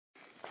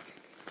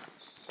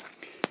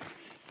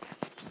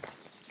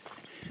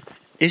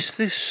Is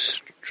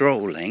this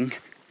strolling,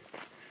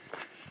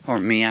 or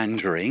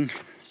meandering,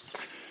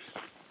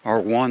 or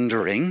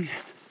wandering,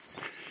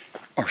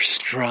 or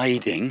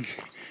striding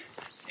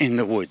in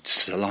the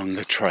woods along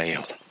the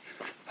trail,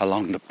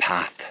 along the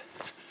path,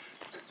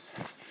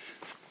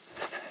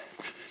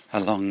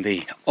 along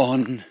the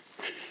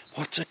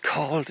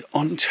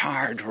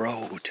untarred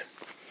road?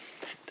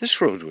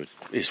 This road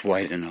is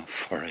wide enough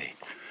for a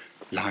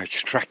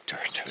large tractor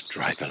to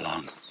drive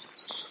along.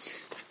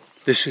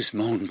 This is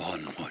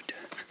Moanbawn Wood.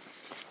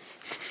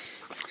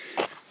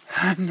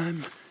 And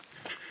I'm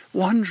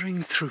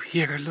wandering through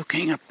here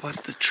looking up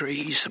at the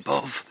trees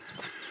above,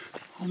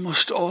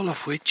 almost all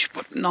of which,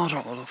 but not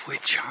all of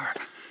which, are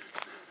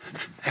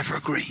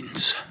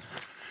evergreens.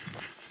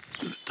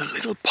 The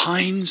little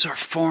pines are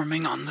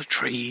forming on the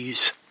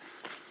trees.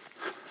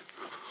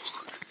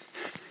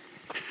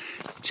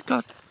 It's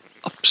got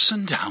ups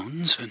and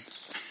downs,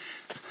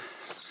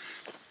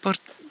 but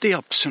the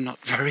ups are not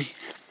very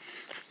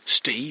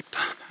steep,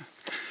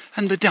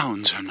 and the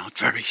downs are not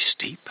very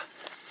steep.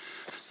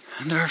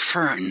 And there are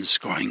ferns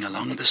growing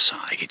along the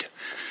side.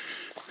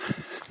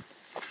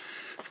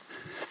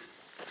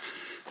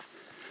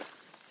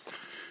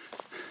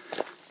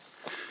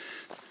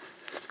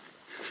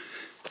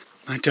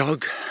 My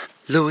dog,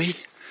 Louis,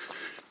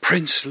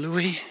 Prince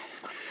Louis,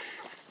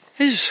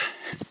 is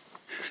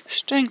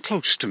staying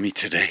close to me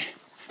today.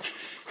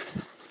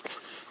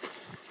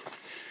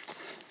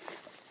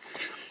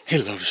 He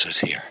loves it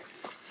here.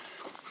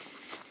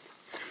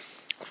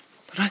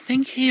 But I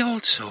think he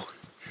also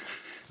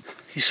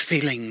is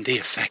feeling the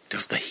effect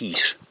of the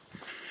heat.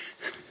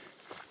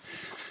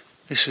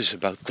 This is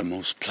about the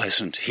most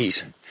pleasant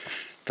heat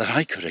that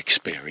I could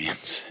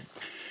experience.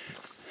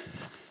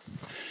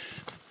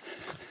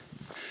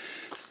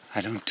 I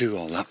don't do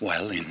all that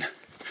well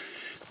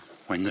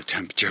when the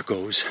temperature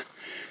goes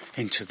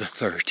into the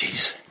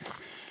 30s.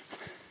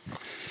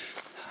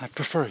 I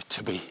prefer it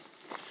to be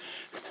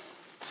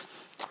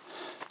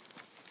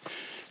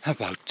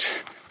about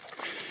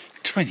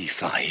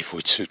 25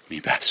 would suit me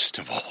best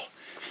of all.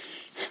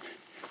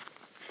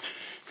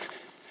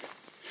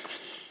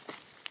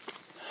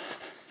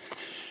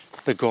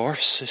 The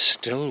gorse is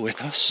still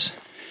with us,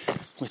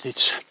 with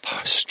its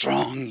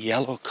strong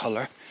yellow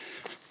colour,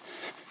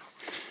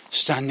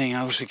 standing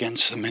out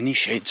against the many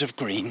shades of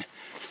green.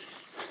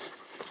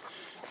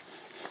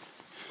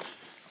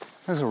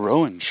 There's a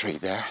rowan tree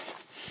there.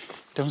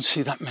 Don't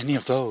see that many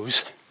of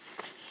those.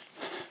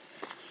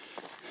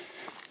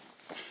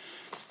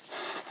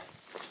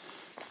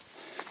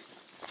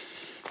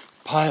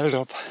 Piled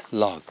up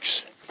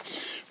logs,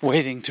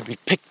 waiting to be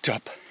picked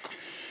up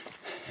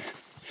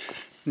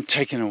and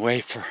taken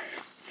away for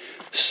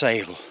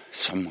sale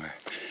somewhere.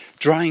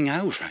 Drying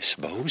out, I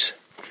suppose.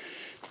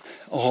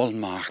 All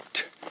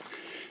marked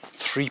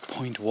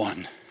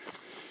 3.1.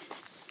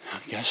 I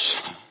guess.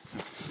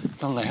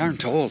 Well, they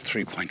aren't all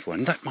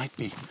 3.1. That might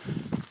be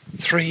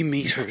 3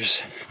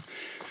 meters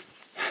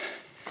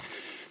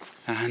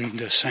and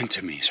a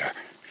centimetre.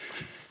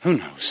 Who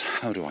knows?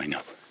 How do I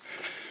know?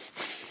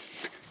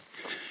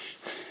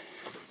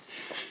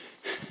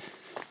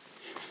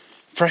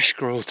 Fresh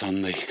growth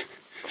on the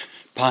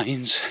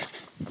pines.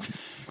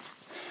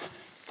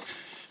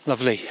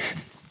 Lovely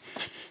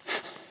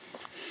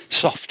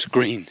soft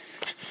green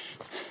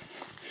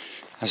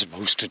as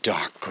opposed to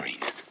dark green.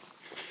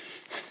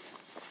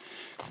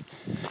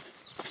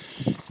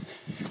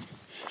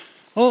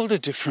 All the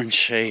different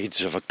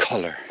shades of a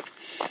colour.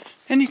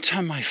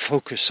 Anytime I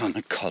focus on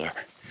a colour,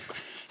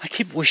 I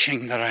keep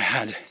wishing that I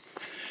had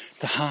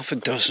the half a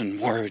dozen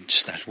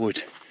words that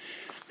would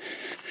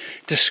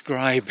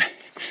describe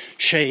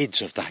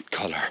shades of that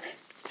colour.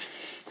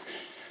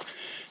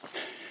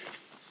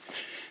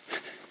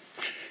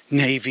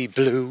 Navy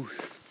blue,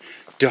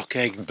 duck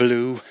egg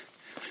blue.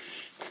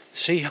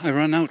 See, I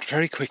run out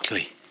very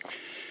quickly.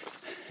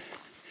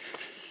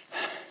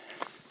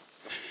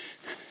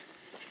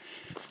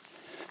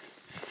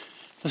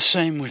 The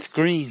same with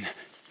green.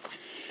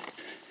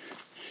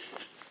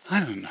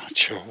 I'm not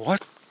sure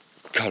what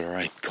colour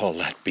I'd call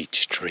that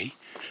beech tree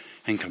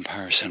in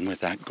comparison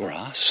with that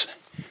grass,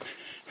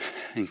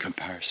 in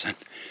comparison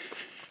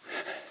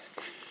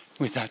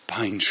with that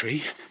pine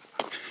tree,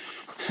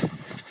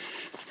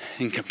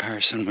 in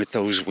comparison with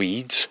those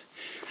weeds.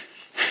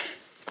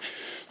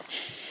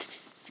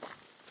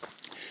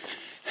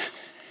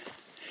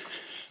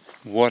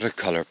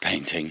 Watercolour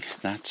painting,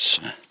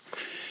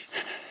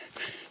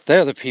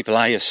 they're the people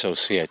I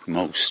associate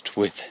most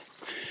with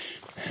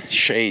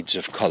shades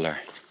of colour.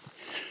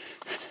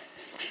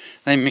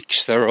 They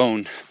mix their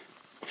own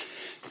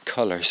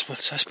colours,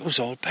 but I suppose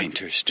all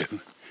painters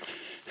do.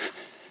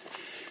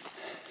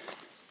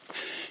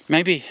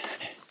 Maybe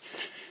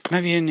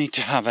you need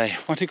to have a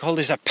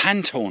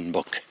Pantone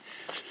book.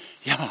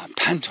 Yeah, a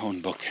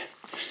Pantone book.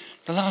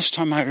 The last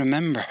time I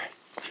remember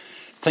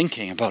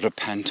thinking about a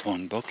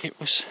Pantone book, it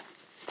was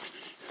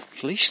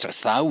at least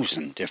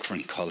 1,000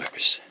 different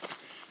colours.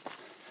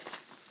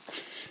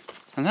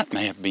 And that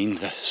may have been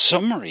the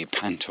summary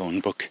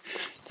Pantone book.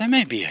 There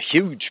may be a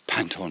huge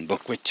Pantone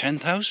book with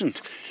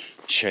 10,000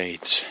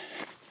 shades.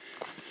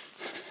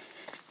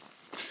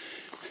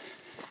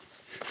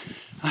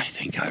 I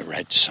think I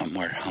read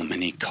somewhere how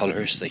many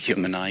colours the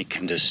human eye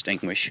can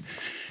distinguish,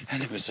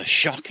 and it was a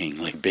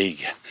shockingly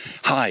big,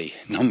 high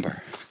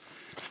number.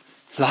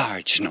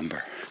 Large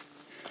number.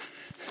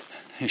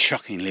 A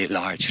shockingly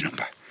large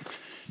number.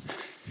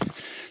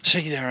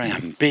 See, there I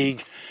am,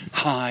 big,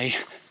 high,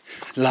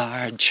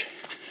 large.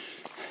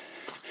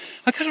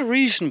 I got a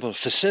reasonable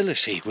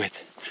facility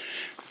with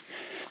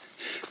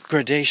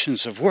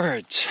gradations of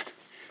words,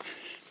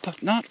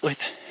 but not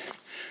with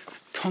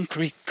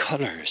concrete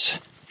colours.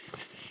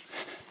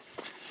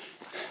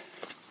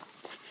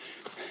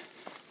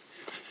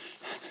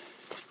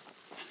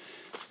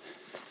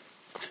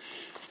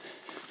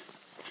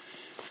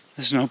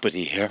 There's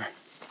nobody here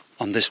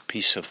on this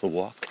piece of the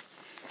walk.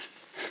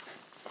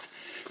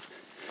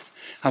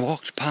 I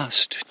walked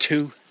past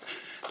 2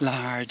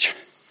 large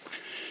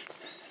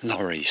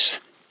lorries,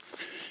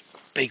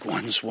 big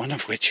ones, one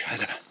of which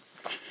had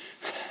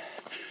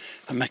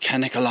a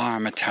mechanical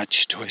arm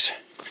attached to it,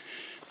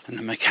 and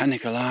the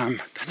mechanical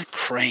arm, kind of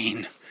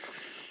crane,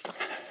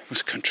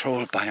 was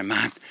controlled by a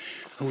man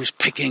who was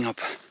picking up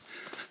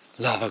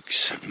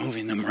logs and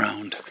moving them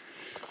around.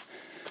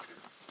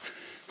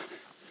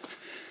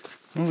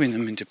 Moving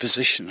them into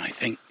position, I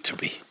think, to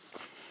be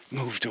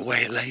moved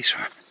away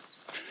later.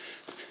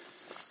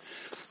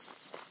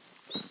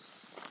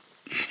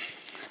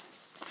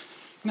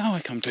 Now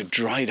I come to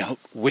dried out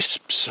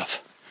wisps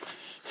of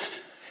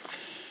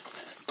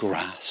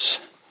grass,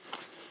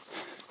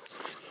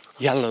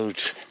 yellowed,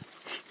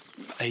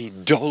 a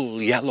dull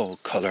yellow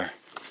colour.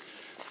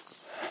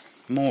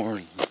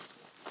 More,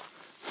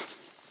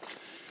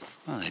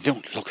 well, they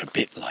don't look a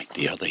bit like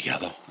the other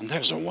yellow. And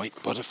there's a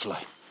white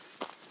butterfly.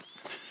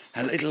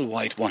 A little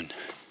white one.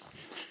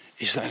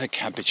 Is that a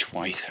cabbage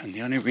white? And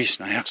the only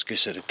reason I ask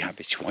is it a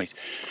cabbage white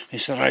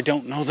is that I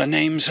don't know the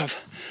names of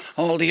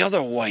all the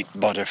other white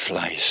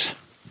butterflies.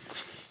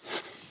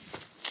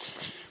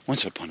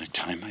 Once upon a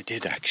time I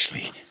did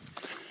actually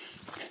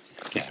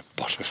get a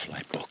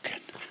butterfly book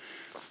and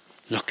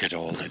look at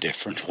all the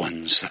different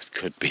ones that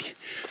could be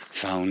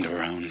found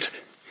around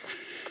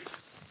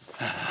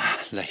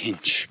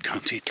Lahinch,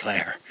 County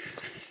Clare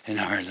in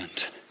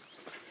Ireland.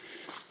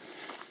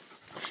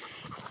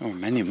 There were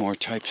many more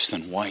types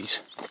than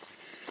white.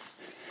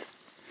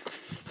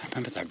 I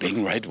remember there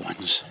being red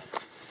ones.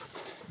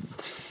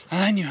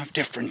 And then you have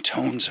different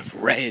tones of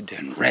red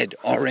and red,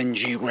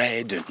 orangey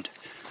red, and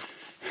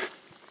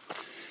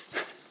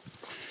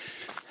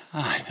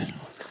I don't know.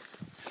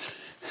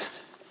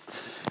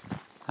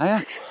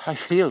 I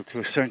feel to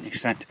a certain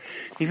extent,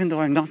 even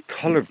though I'm not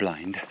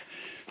colourblind,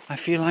 I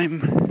feel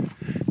I'm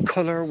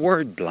colour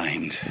word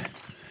blind.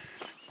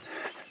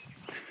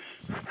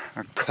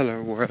 Or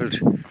colour world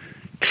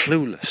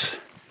clueless.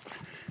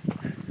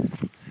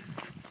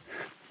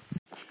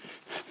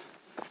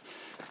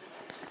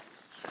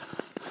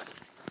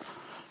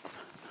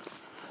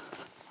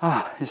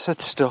 Is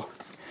that still?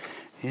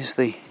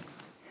 The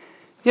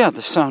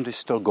sound is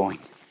still going.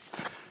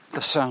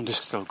 The sound is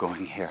still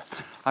going here.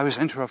 I was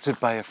interrupted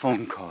by a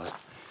phone call,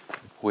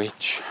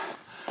 which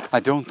I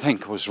don't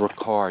think was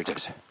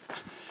recorded.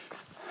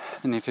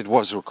 And if it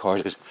was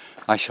recorded,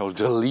 I shall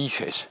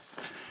delete it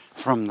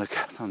from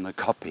the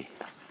copy.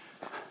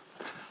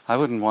 I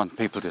wouldn't want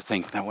people to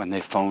think that when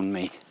they phone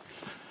me,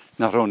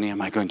 not only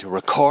am I going to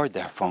record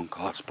their phone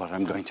calls, but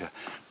I'm going to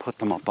put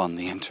them up on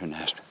the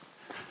internet.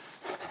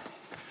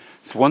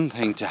 It's one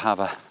thing to have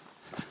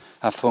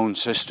a phone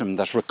system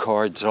that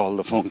records all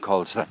the phone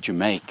calls that you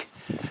make.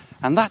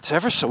 And that's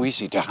ever so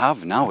easy to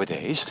have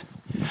nowadays.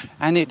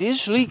 And it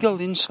is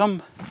legal in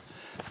some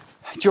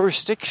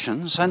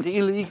jurisdictions and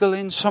illegal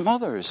in some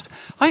others.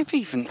 I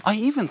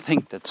even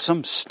think that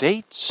some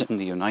states in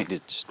the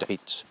United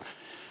States,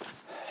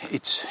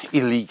 it's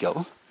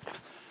illegal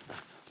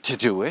to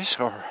do it,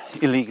 or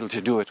illegal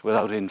to do it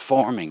without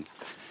informing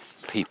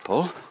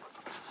people.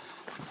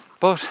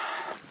 But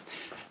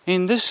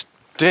in this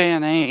day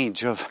and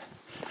age of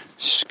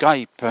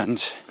Skype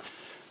and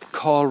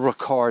call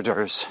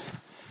recorders,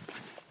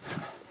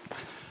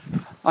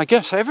 I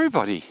guess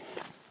everybody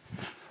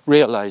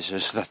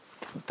realizes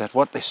that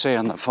what they say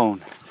on the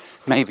phone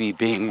may be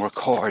being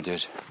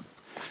recorded.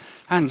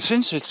 And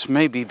since it's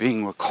maybe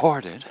being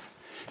recorded,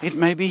 it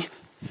may be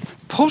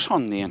put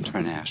on the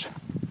internet.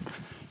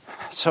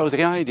 So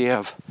the idea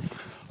of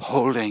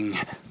holding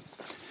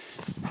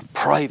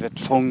private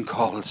phone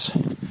calls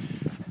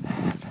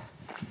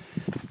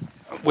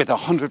with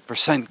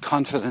 100%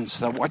 confidence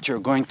that what you're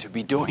going to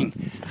be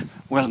doing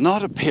will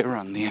not appear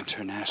on the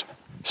internet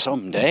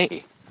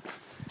someday.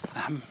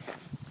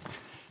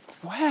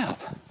 Well,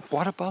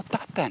 what about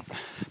that then?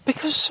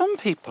 Because some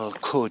people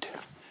could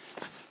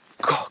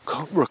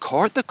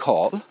record the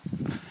call,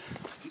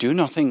 do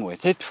nothing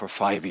with it for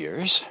 5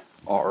 years,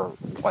 or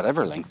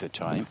whatever length of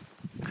time.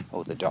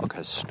 Oh, the dog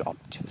has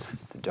stopped.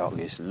 The dog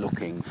is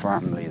looking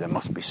firmly. There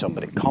must be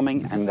somebody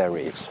coming, and there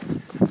is.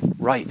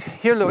 Right,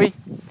 here, Louis.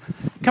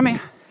 Come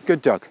here.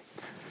 Good dog.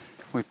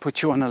 We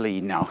put you on a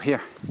lead now.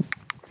 Here.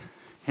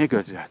 You're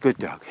good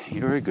dog.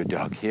 You're a good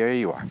dog. Here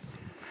you are.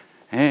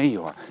 There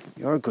you are.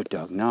 You're a good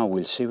dog. Now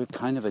we'll see what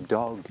kind of a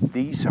dog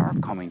these are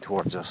coming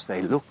towards us.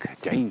 They look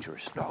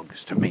dangerous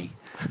dogs to me.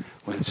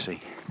 We'll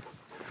see.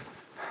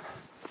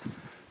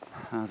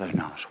 No, they're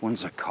not.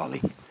 One's a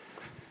collie.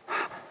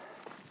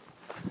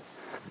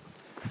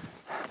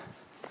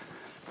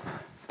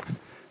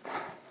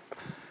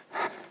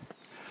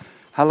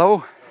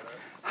 Hello?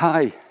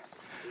 Hi.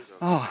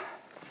 Oh,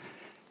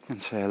 you can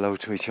say hello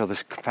to each other.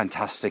 It's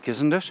fantastic,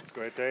 isn't it? It's a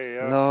great day,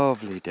 yeah.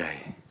 Lovely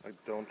day. I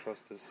don't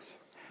trust this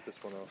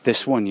one out.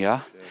 This one,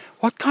 yeah?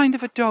 What kind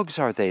of a dogs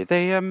are they?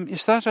 They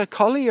is that a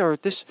collie or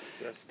this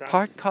It's a staff,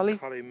 part collie?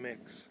 Collie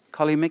mix.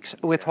 Collie mix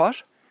with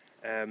what?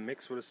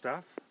 Mixed with a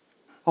staff.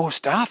 Oh,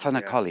 staff and a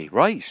Yeah. collie,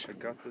 right? I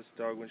got this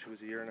dog when she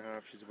was a year and a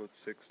half. She's about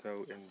 6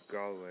 now in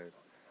Galway.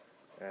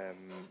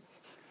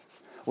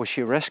 Was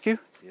she a rescue?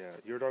 Yeah,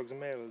 your dog's a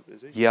male,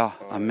 is he? Yeah,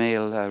 Oh, a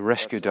male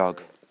rescue that's dog.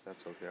 okay.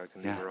 That's okay. I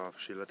can Yeah. leave her off.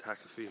 She'll attack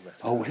a female.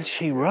 Oh, is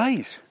she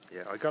right?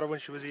 Yeah, I got her when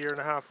she was a year and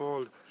a half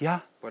old.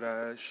 Yeah. But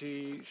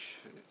she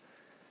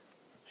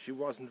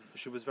wasn't.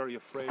 She was very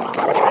afraid.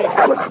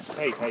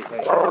 Hey.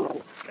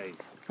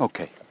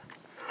 Okay.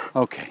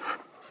 Hey,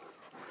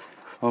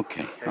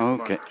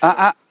 come Okay.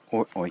 on.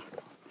 Oi.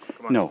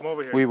 Come on, No, come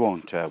over here. we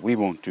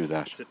won't do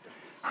that. Sit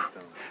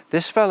down.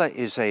 This fella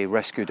is a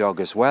rescue dog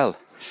as well.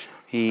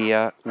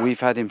 We've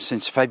had him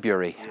since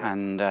February,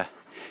 and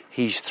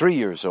he's 3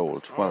 years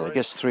old. Well, I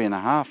guess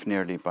 3.5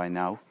 nearly by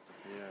now.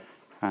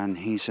 Yeah. And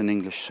he's an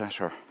English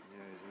setter.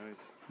 Yeah, he's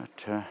nice.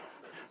 But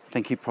I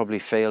think he probably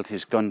failed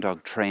his gun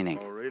dog training.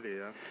 Oh, really?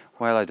 Yeah.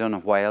 Well, I don't know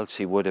why else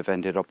he would have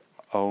ended up.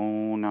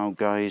 Oh, now,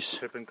 guys.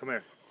 Pippin, come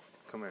here.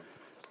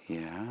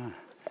 Yeah.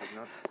 He's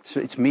not. So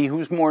it's me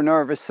who's more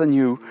nervous than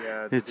you.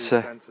 Yeah, It's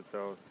sense it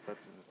though.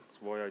 That's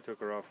why I took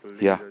her off the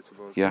lead, Yeah, I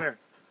suppose. yeah. Come here.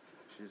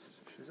 She's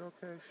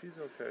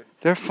okay.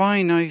 They're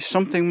fine.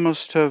 Something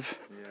must have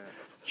Yeah.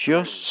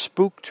 just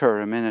spooked her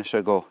a minute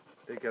ago.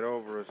 They get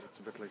over it. It's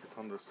a bit like a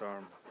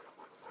thunderstorm.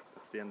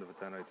 That's the end of it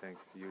then, I think,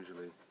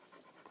 usually.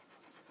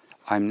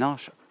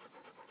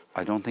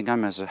 I don't think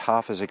I'm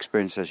half as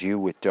experienced as you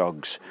with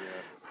dogs. Yeah.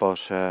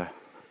 But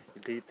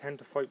They tend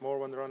to fight more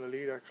when they're on a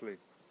lead, actually.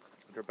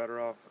 They're better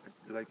off.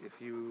 Like, if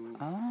you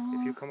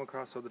come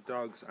across other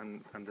dogs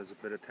and there's a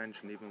bit of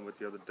tension even with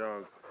the other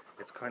dog,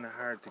 it's kind of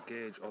hard to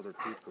gauge other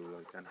people,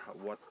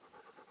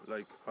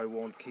 I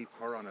won't keep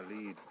her on a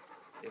lead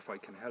if I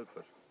can help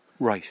it.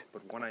 right.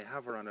 But when I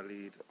have her on a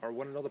lead, or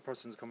when another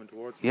person's coming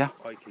towards me, Yeah.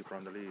 I keep her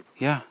on the lead.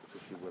 Yeah.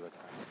 Because she will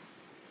attack.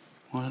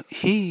 Well,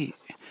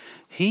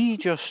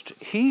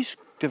 he's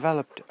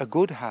developed a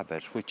good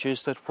habit, which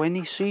is that when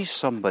he sees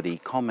somebody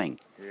coming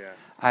Yeah.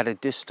 at a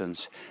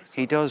distance,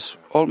 he does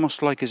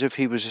almost like as if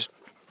he was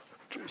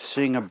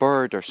seeing a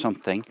bird or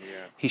something.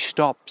 Yeah. He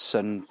stops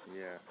and,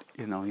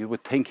 Yeah. you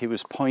would think he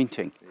was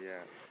pointing. Yeah.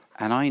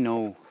 And I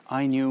knew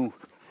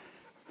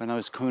when I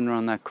was coming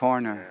around that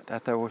corner Yeah.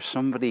 that there was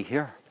somebody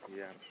here.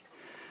 Yeah.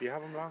 Do you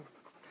have him long?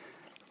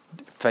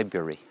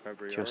 February,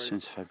 February. just alright.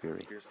 since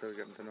February. You're still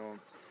getting to know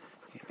him.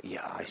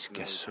 Yeah, I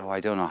guess so. I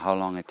don't know how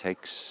long it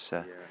takes.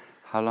 Yeah.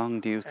 How long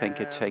do you think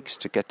it takes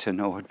to get to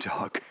know a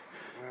dog?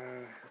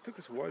 It took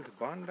us a while to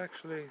bond,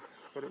 actually,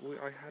 but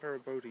I had her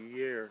about a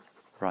year,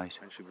 Right.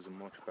 and she was a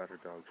much better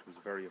dog. She was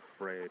very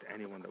afraid.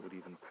 Anyone that would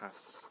even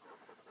pass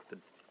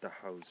the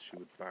house, she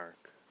would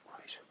bark.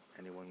 Right.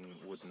 Anyone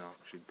would knock,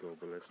 she'd go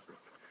ballistic.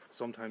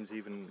 Sometimes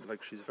even,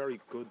 she's very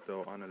good,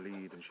 though, on a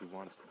lead, and she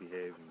wants to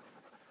behave. And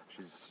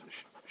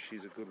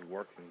she's a good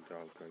working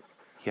dog,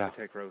 Yeah. I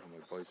take her out on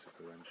my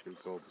bicycle, and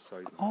she'll go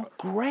beside me. Oh, I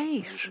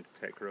great. can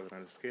take her out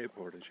on a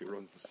skateboard, and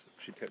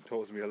she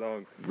tows me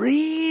along.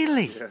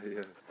 Really?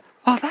 Yeah.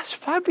 Oh, that's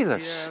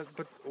fabulous. Yeah,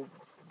 but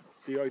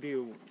the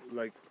idea,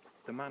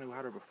 the man who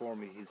had her before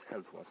me, his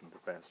health wasn't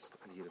the best,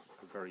 and he had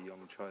a very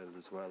young child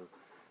as well.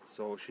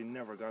 So she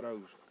never got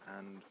out,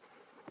 and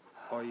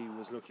I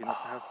was lucky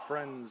enough to have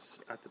friends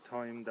at the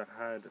time that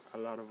had a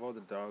lot of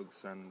other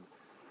dogs, and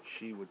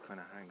she would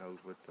kind of hang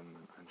out with them,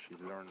 and she'd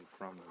learn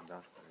from them that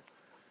way.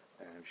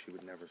 She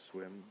would never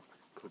swim,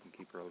 couldn't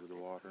keep her out of the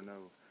water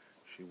now.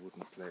 She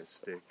wouldn't play a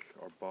stick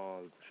or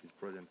ball. She's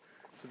brilliant.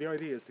 So the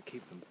idea is to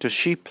keep them. Does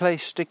she play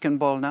stick and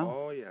ball now?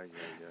 Oh, yeah.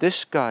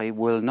 This guy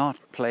will not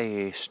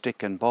play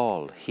stick and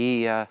ball.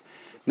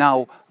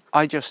 Now,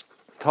 I just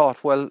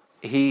thought, well,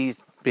 he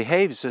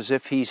behaves as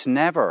if he's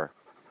never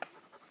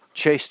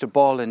chased a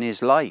ball in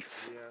his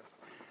life. Yeah.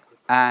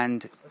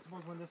 And I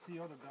suppose when they see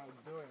other dogs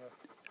doing it.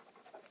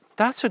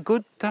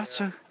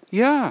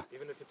 Yeah.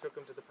 Even if you took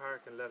him to the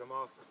park and let him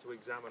off to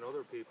examine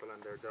other people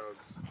and their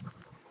dogs.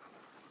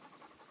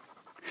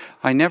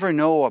 I never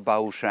know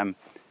about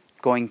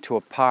going to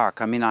a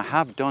park. I mean, I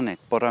have done it,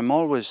 but I'm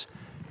always,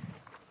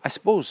 I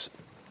suppose,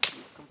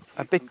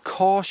 a bit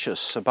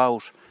cautious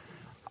about.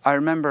 I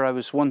remember I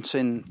was once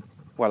I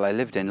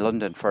lived in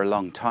London for a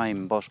long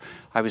time, but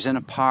I was in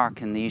a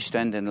park in the East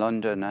End in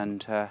London,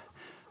 and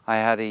I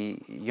had a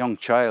young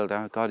child.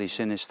 Oh God, he's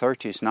in his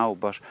 30s now,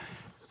 but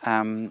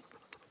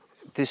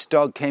this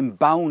dog came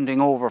bounding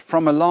over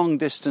from a long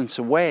distance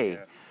away.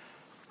 Yeah.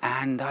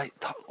 And I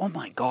thought, oh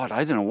my God,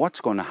 I don't know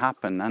what's going to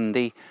happen. And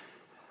the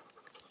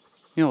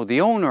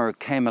owner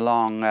came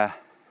along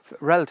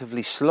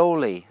relatively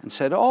slowly and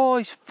said, oh,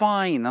 he's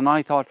fine. And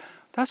I thought,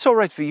 that's all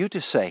right for you to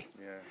say.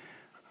 Yeah.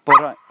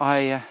 But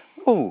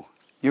oh,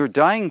 you're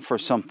dying for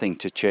something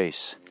to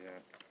chase. Yeah.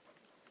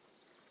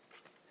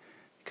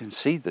 You can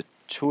see the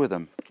two of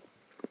them.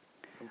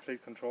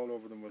 Complete control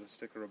over them with a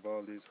stick or a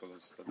ball, these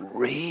fellas.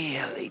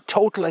 Really?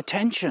 Total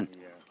attention?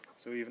 Yeah.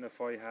 So even if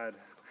I had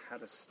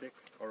a stick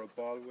or a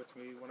ball with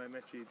me when I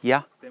met you,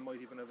 Yeah. they might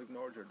even have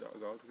ignored your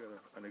dog altogether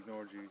and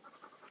ignored you,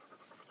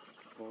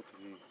 both of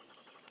you.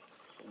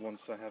 But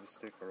once I have a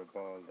stick or a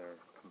ball, they're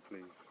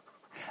complete.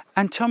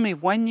 And tell me,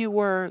 when you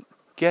were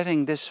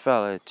getting this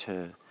fella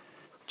to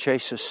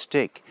chase a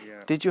stick,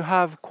 Yeah. did you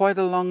have quite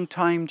a long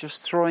time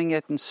just throwing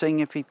it and seeing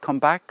if he'd come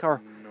back, or?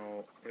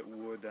 No, it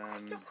would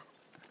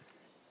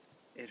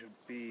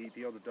be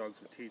the other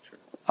dogs would teach her.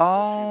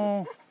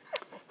 Oh.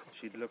 So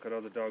she'd look at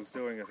other dogs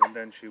doing it, and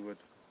then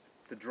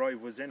the drive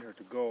was in her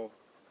to go,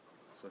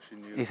 so she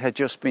knew. It had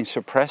just been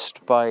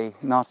suppressed by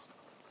not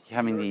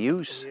having the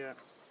use. Yeah.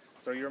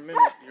 So you're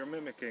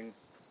mimicking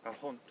a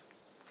hunt.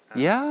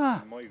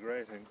 Yeah.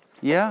 Migrating.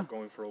 Yeah. Or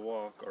going for a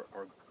walk,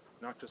 or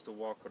not just a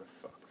walk, but a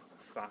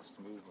fast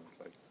movement,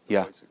 like a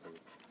Yeah. bicycle.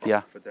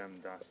 Yeah. For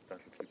them, that'll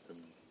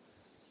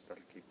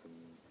keep them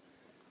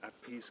at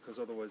peace, because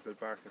otherwise they'll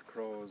bark at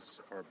crows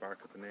or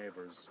bark at the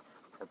neighbours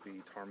or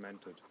be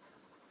tormented.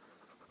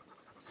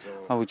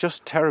 So I was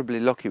just terribly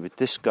lucky with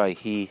this guy.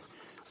 He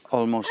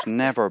almost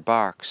never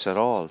barks at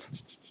all.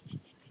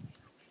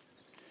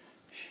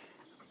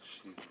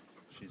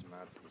 she's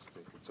mad for the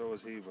stick. So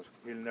is he, but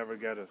he'll never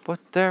get it. But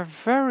they're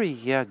very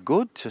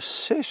good to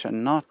sit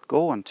and not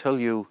go until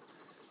you...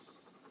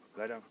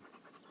 Lie down.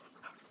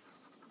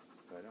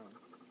 Lie down.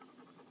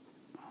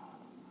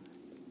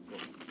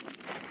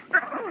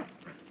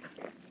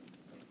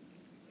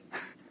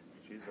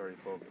 She's very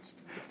focused.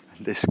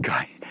 This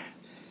guy...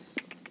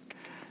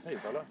 Hey,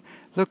 fella.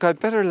 Look, I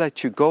better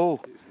let you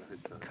go,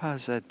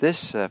 because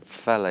this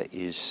fella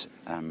is...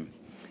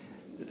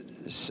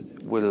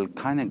 will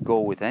kind of go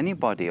with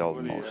anybody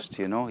almost,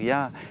 you know.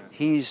 Yeah,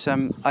 he's...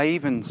 I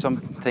even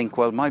think,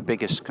 well, my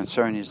biggest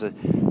concern is that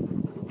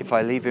if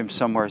I leave him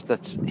somewhere,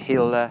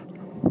 he'll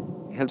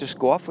just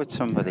go off with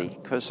somebody,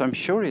 because I'm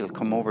sure he'll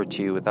come over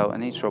to you without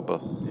any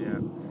trouble. Yeah.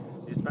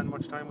 Do you spend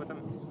much time with him?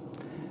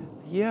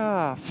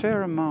 Yeah, a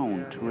fair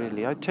amount,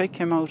 really. I take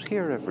him out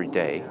here every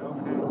day.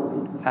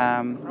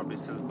 Probably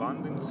still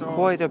bonding, so...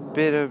 Quite a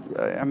bit of...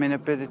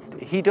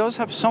 he does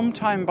have some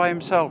time by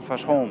himself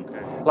at home. Okay.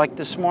 Like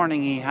this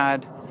morning, he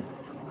had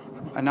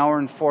an hour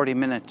and 40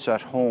 minutes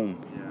at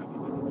home.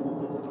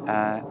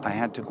 Yeah. I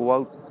had to go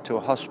out to a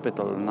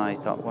hospital, and I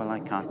thought, well, I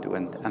can't do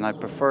it. And I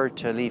prefer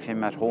to leave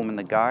him at home in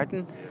the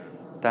garden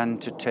than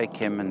to take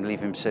him and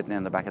leave him sitting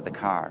in the back of the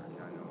car.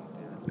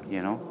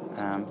 You know?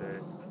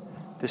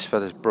 This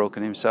fella's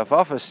broken himself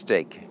off a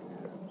stick.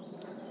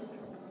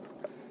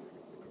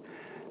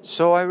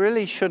 So I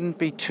really shouldn't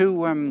be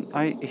too...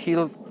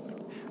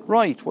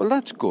 Right, well,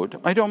 that's good.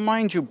 I don't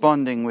mind you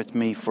bonding with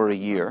me for a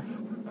year.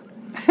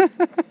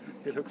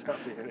 He looks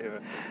happy anyway.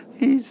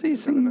 He's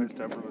got a nice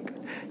temperament.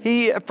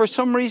 For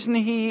some reason,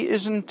 he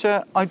isn't...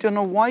 I don't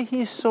know why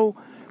he's so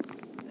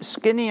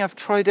skinny. I've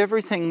tried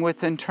everything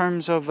in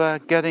terms of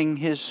getting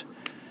his...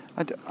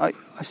 I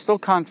still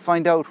can't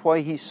find out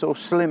why he's so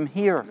slim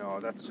here. No,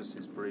 that's just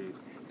his breed.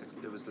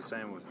 It was the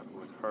same with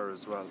her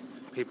as well.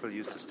 People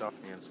used to stop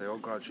me and say, oh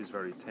God, she's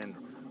very thin.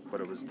 But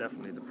it was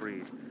definitely the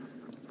breed.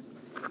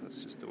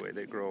 That's just the way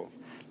they grow.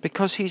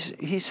 Because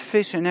he's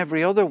fit in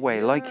every other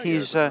way.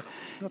 He's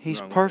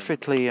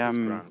perfectly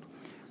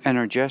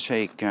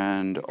energetic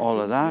and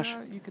all of that.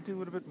 Yeah, you could do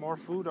with a bit more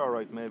food, all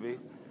right, maybe.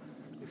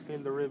 You feel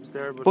the ribs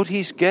there. But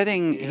he's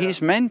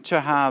meant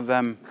to have,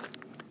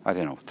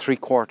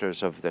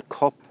 3/4 of the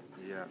cup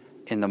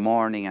in the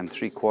morning and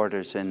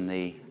 3/4 in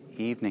the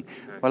evening.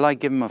 Okay. Well, I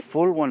give him a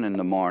full one in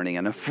the morning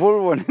and a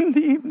full one in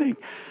the evening.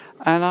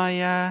 And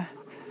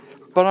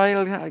but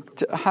I'll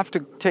have to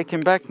take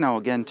him back now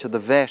again to the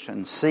vet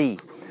and see. Yeah.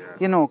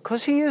 You know,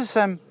 because he is,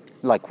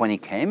 like when he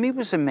came, he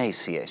was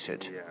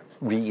emaciated,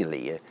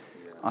 really.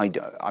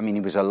 I mean,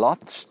 he was a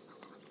lot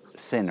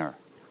thinner,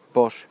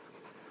 but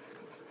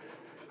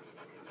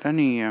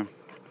then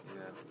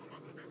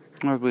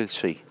well, we'll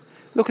see.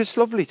 Look, it's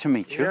lovely to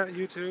meet you. Yeah,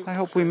 you too. I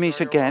hope we meet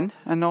again,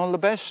 and all the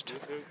best. You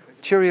too.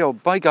 Cheerio.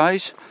 Bye,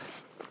 guys.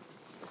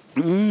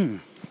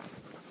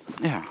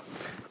 Yeah.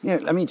 Yeah,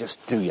 let me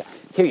just do you.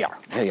 Here you are.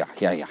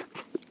 Yeah.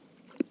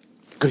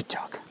 Good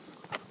dog.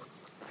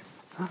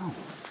 Oh.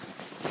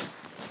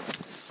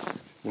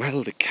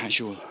 Well, the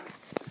casual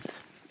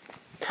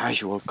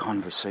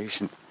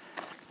conversation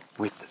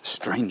with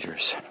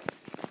strangers.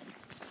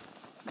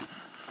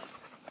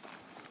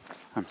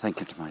 I'm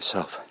thinking to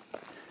myself,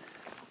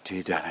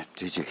 did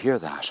you hear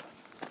that?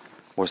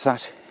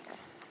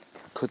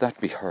 Could that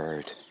be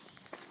heard?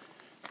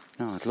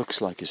 No, it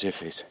looks like as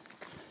if it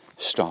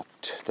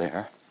stopped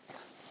there.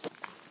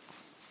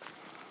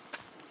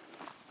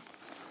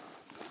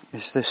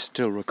 Is this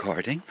still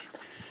recording?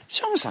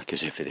 Sounds like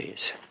as if it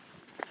is.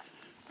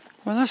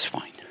 Well, that's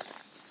fine.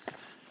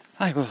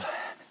 I will.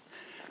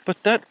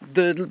 But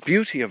the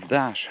beauty of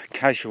that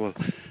casual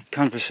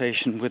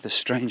conversation with a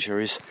stranger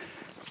is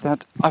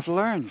that I've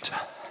learned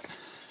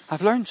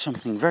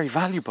something very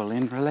valuable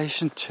in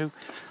relation to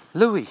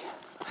Louis.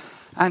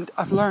 And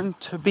I've learned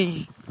to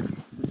be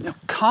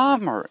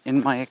calmer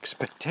in my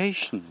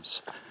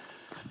expectations.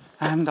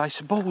 And I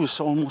suppose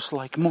almost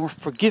like more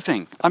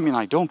forgiving. I mean,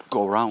 I don't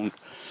go around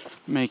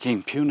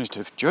making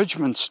punitive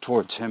judgments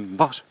towards him,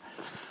 but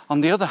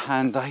on the other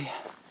hand, I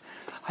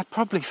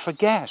probably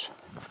forget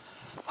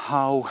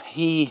how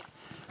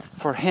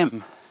for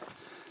him,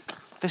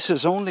 this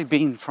has only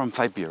been from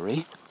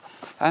February,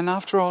 and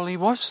after all, he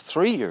was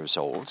 3 years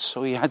old,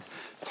 so he had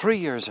 3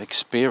 years'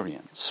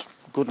 experience,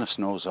 goodness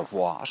knows of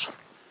what.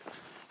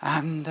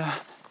 And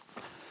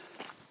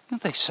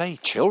they say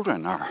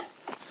children are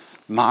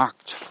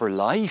marked for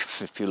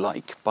life, if you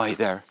like, by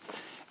their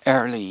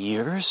early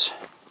years.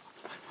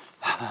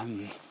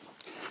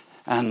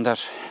 And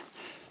that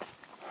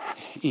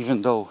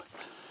even though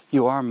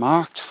you are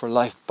marked for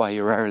life by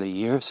your early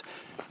years,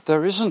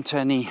 there isn't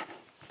any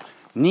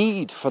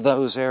need for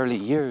those early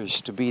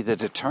years to be the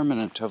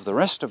determinant of the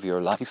rest of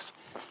your life.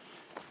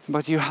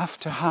 But you have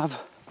to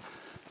have,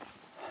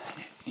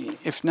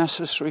 if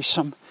necessary,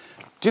 some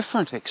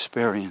different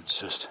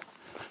experiences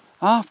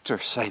after,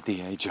 say,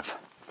 the age of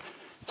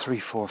 3,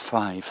 4,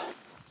 5,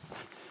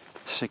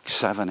 6,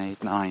 7,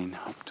 8, 9,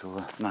 up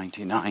to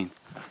 99.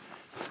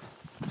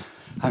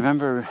 I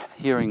remember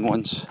hearing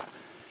once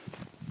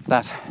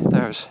that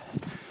there's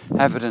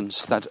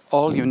evidence that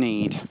all you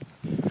need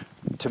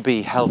to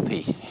be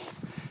healthy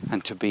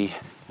and to be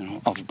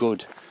of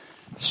good,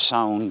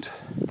 sound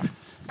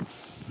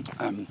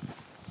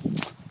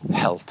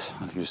health,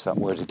 I'll use that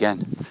word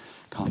again,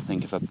 can't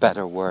think of a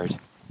better word,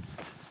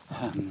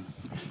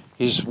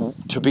 is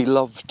to be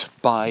loved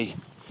by,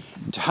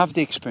 to have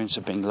the experience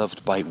of being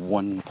loved by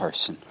one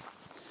person.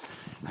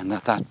 And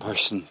that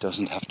person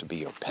doesn't have to be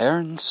your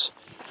parents.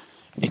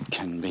 It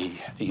can be,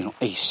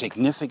 a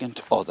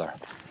significant other.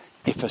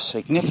 If a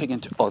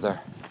significant other,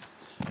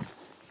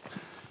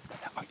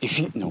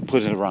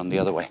 put it around the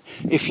other way.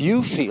 If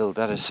you feel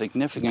that a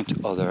significant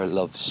other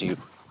loves you,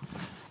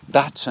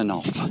 that's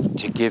enough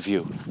to give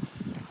you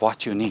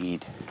what you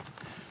need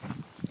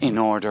in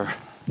order,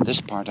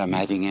 this part I'm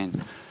adding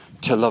in,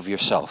 to love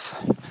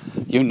yourself.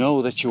 You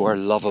know that you are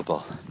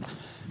lovable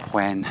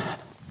when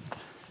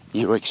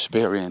you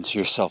experience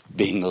yourself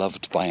being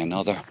loved by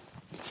another.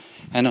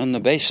 And on the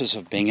basis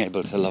of being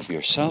able to love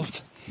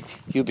yourself,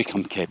 you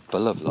become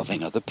capable of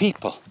loving other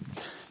people.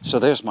 So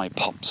there's my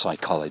pop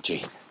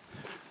psychology.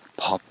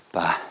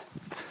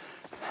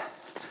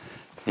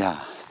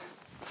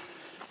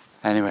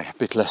 Anyway, a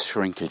bit less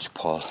shrinkage,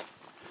 Paul.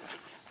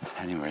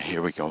 Anyway,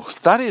 here we go.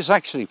 That is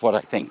actually what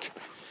I think.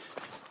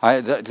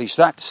 At least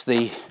that's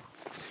the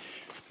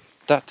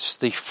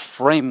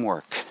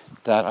framework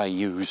that I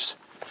use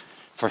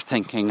for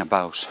thinking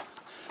about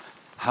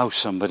how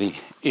somebody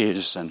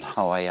is and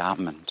how I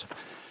am and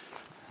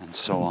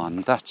so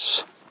on.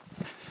 That's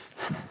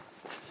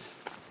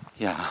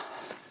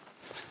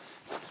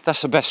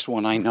the best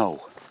one I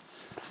know.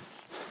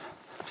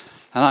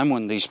 And I'm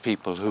one of these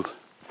people who,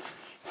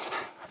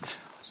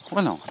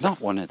 well, no,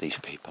 not one of these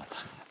people.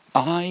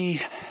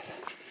 I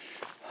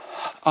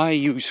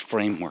use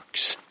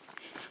frameworks,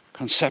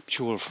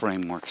 conceptual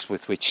frameworks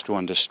with which to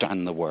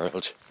understand the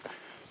world.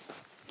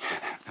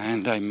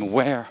 And I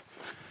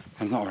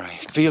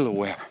feel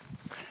aware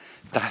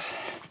that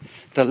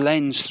the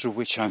lens through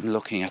which I'm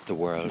looking at the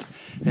world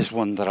is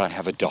one that I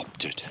have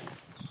adopted.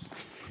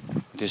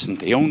 It isn't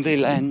the only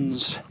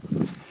lens,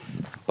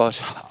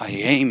 but I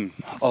aim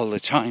all the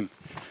time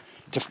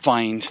to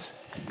find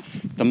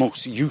the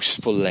most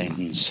useful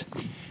lens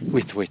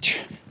with which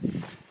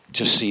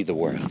to see the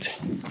world.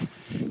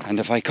 And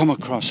if I come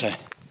across a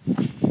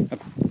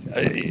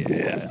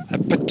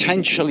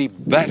potentially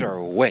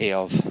better way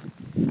of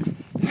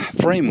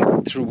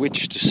framework through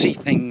which to see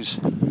things,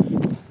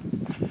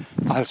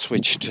 I'll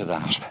switch to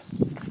that.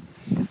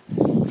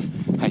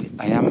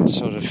 I am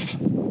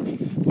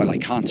I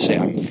can't say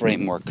I'm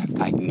framework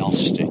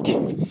agnostic,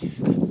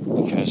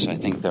 because I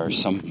think there are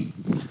some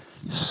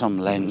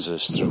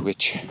lenses through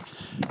which,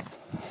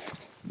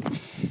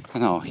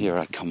 here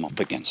I come up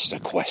against a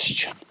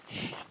question.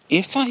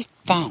 If I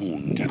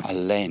found a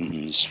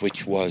lens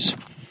which was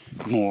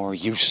more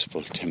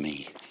useful to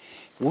me,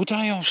 would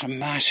I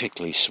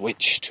automatically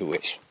switch to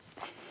it?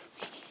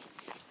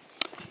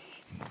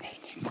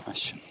 Interesting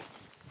question.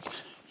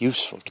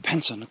 Useful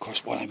depends on, of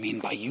course, what I mean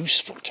by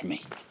useful to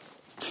me.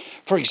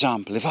 For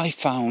example, if I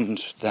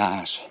found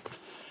that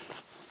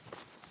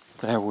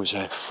there was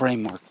a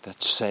framework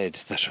that said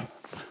that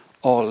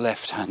all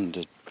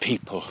left-handed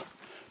people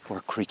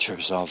were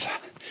creatures of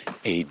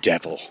a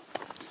devil,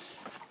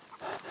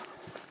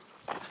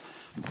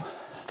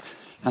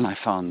 and I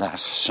found that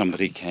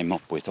somebody came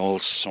up with all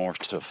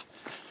sorts of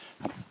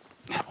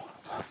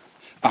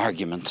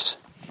arguments,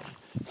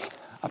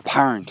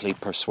 apparently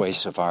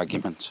persuasive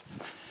arguments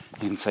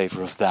in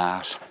favour of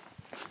that,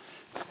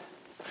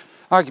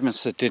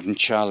 Arguments that didn't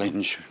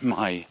challenge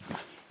my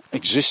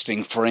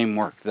existing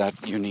framework that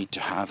you need to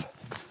have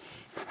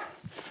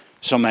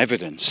some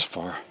evidence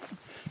for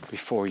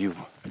before you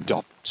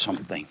adopt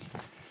something.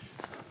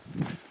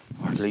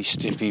 Or at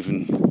least if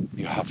even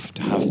you have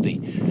to have the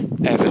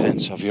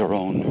evidence of your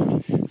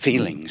own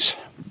feelings,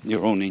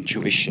 your own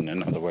intuition,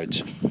 in other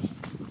words.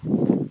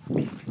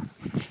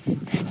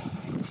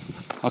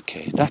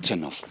 Okay, that's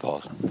enough,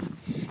 Paul.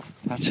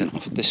 That's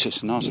enough. This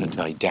is not a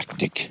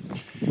didactic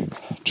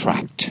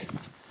tract.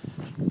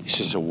 This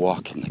is a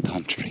walk in the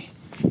country.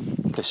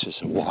 This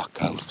is a walk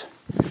out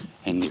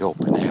in the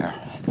open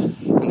air.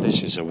 And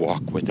this is a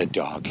walk with a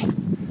dog.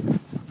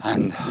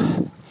 And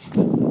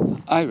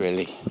I'm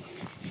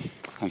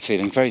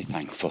feeling very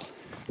thankful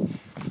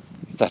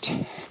that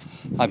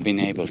I've been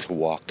able to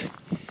walk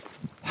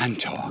and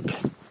talk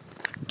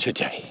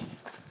today.